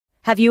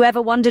Have you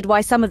ever wondered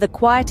why some of the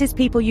quietest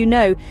people you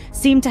know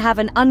seem to have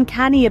an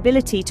uncanny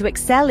ability to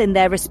excel in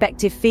their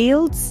respective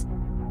fields?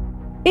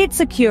 It's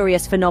a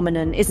curious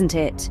phenomenon, isn't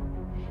it?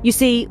 You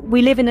see,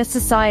 we live in a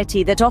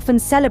society that often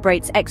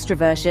celebrates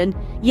extroversion,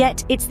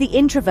 yet it's the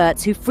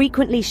introverts who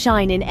frequently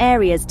shine in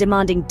areas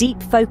demanding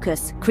deep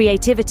focus,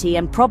 creativity,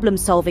 and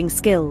problem-solving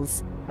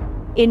skills.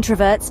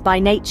 Introverts, by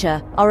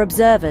nature, are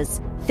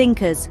observers,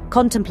 thinkers,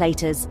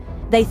 contemplators.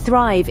 They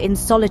thrive in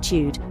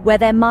solitude, where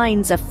their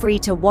minds are free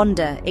to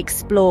wander,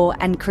 explore,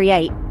 and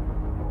create.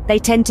 They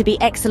tend to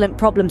be excellent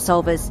problem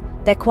solvers,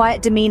 their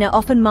quiet demeanor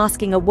often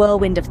masking a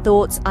whirlwind of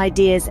thoughts,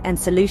 ideas, and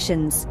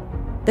solutions.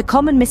 The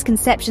common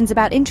misconceptions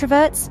about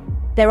introverts?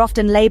 They're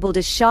often labeled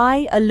as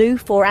shy,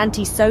 aloof, or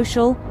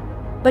antisocial.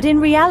 But in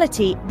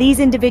reality,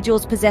 these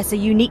individuals possess a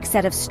unique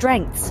set of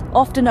strengths,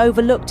 often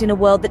overlooked in a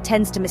world that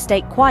tends to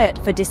mistake quiet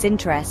for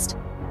disinterest.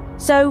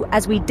 So,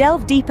 as we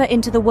delve deeper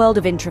into the world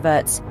of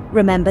introverts,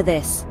 remember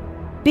this.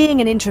 Being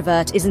an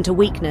introvert isn't a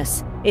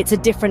weakness, it's a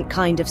different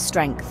kind of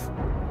strength.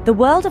 The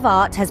world of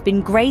art has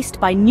been graced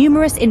by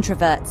numerous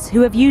introverts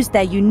who have used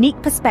their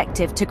unique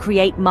perspective to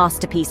create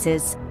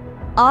masterpieces.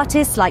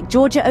 Artists like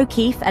Georgia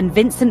O'Keeffe and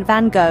Vincent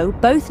van Gogh,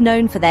 both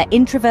known for their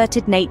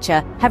introverted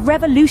nature, have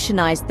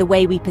revolutionized the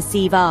way we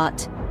perceive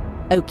art.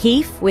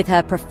 O'Keeffe, with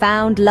her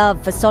profound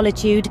love for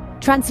solitude,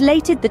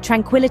 translated the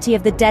tranquility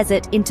of the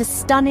desert into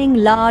stunning,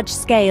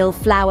 large-scale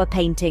flower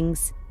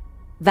paintings.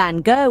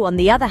 Van Gogh, on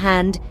the other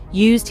hand,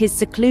 used his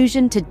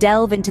seclusion to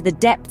delve into the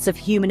depths of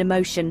human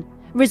emotion,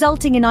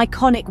 resulting in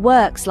iconic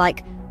works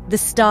like The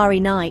Starry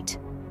Night.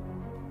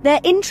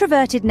 Their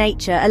introverted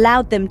nature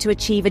allowed them to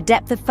achieve a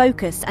depth of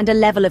focus and a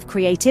level of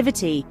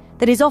creativity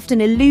that is often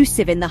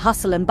elusive in the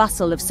hustle and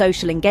bustle of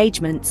social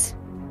engagements.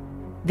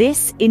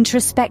 This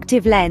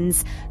introspective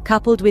lens,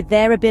 coupled with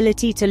their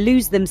ability to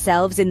lose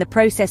themselves in the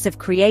process of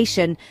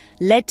creation,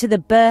 led to the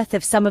birth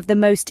of some of the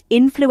most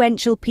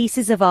influential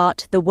pieces of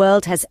art the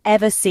world has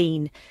ever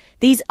seen.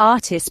 These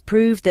artists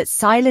proved that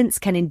silence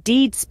can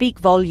indeed speak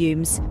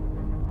volumes.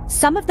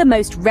 Some of the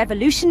most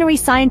revolutionary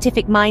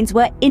scientific minds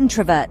were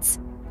introverts.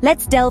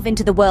 Let's delve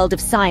into the world of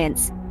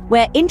science,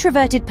 where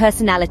introverted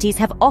personalities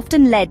have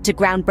often led to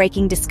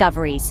groundbreaking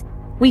discoveries.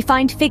 We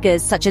find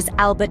figures such as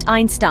Albert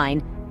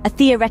Einstein, a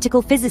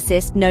theoretical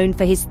physicist known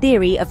for his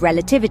theory of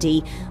relativity,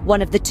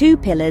 one of the two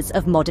pillars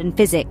of modern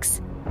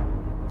physics.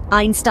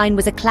 Einstein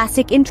was a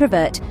classic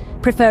introvert,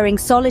 preferring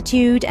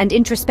solitude and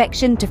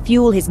introspection to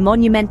fuel his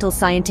monumental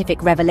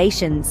scientific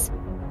revelations.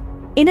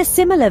 In a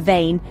similar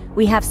vein,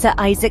 we have Sir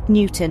Isaac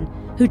Newton,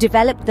 who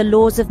developed the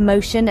laws of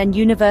motion and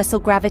universal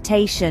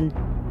gravitation.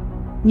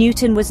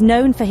 Newton was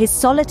known for his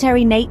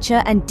solitary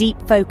nature and deep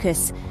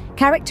focus,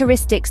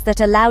 characteristics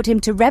that allowed him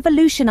to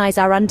revolutionize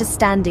our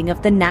understanding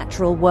of the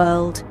natural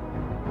world.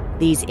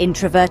 These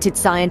introverted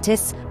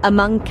scientists,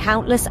 among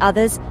countless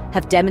others,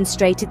 have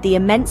demonstrated the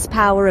immense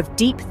power of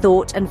deep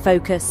thought and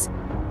focus.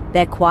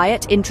 Their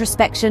quiet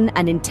introspection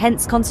and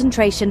intense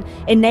concentration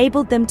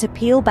enabled them to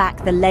peel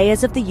back the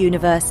layers of the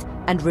universe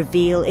and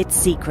reveal its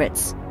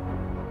secrets.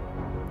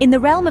 In the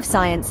realm of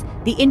science,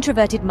 the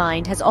introverted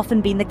mind has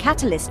often been the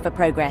catalyst for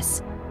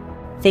progress.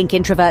 Think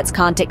introverts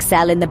can't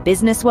excel in the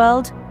business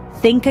world?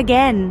 Think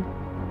again.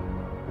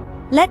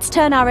 Let's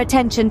turn our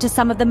attention to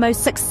some of the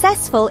most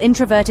successful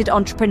introverted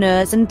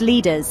entrepreneurs and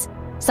leaders,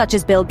 such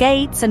as Bill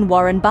Gates and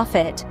Warren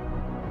Buffett.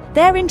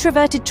 Their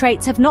introverted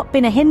traits have not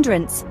been a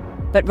hindrance,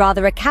 but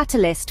rather a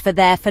catalyst for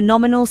their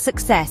phenomenal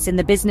success in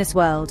the business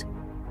world.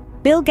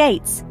 Bill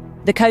Gates,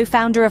 the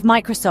co-founder of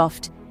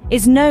Microsoft,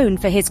 is known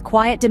for his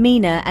quiet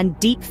demeanor and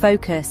deep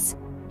focus.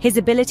 His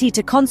ability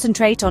to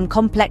concentrate on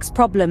complex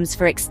problems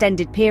for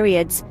extended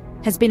periods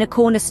has been a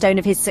cornerstone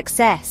of his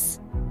success.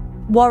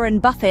 Warren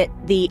Buffett,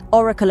 the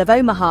Oracle of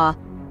Omaha,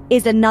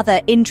 is another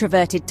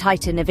introverted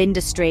titan of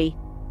industry.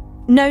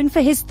 Known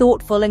for his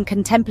thoughtful and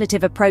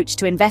contemplative approach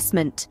to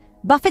investment,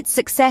 Buffett's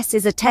success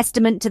is a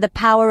testament to the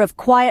power of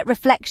quiet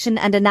reflection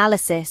and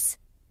analysis.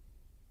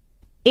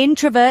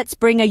 Introverts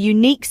bring a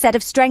unique set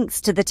of strengths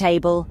to the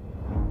table: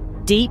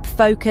 deep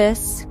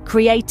focus,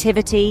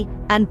 creativity,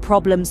 and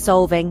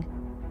problem-solving.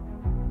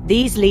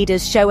 These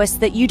leaders show us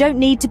that you don't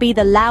need to be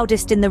the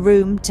loudest in the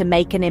room to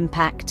make an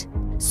impact.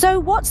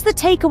 So what's the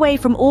takeaway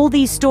from all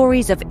these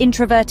stories of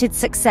introverted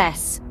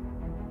success?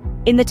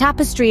 In the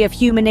tapestry of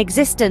human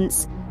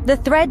existence, the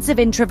threads of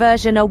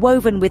introversion are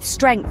woven with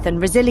strength and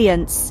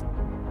resilience.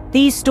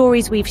 These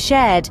stories we've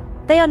shared,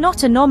 they are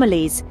not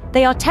anomalies,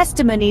 they are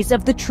testimonies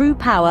of the true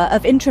power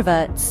of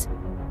introverts.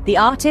 The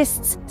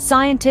artists,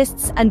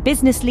 scientists, and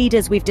business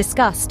leaders we've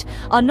discussed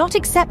are not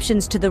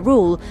exceptions to the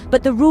rule,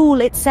 but the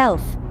rule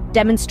itself,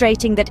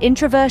 demonstrating that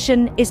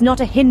introversion is not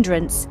a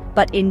hindrance,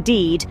 but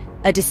indeed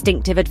a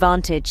distinctive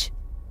advantage.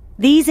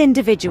 These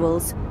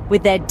individuals,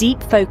 with their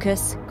deep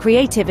focus,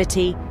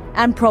 creativity,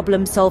 and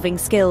problem-solving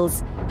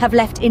skills, have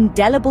left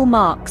indelible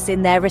marks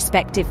in their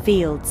respective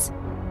fields.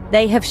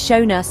 They have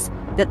shown us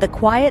that the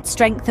quiet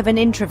strength of an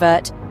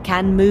introvert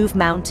can move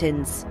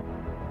mountains.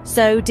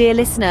 So, dear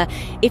listener,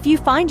 if you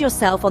find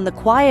yourself on the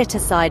quieter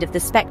side of the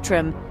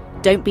spectrum,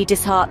 don't be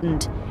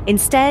disheartened.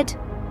 Instead,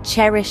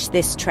 cherish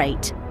this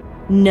trait.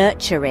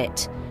 Nurture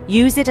it.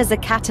 Use it as a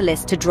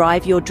catalyst to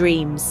drive your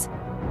dreams.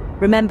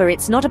 Remember,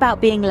 it's not about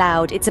being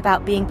loud, it's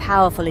about being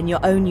powerful in your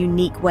own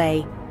unique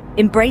way.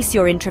 Embrace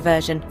your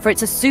introversion, for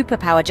it's a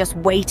superpower just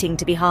waiting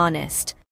to be harnessed.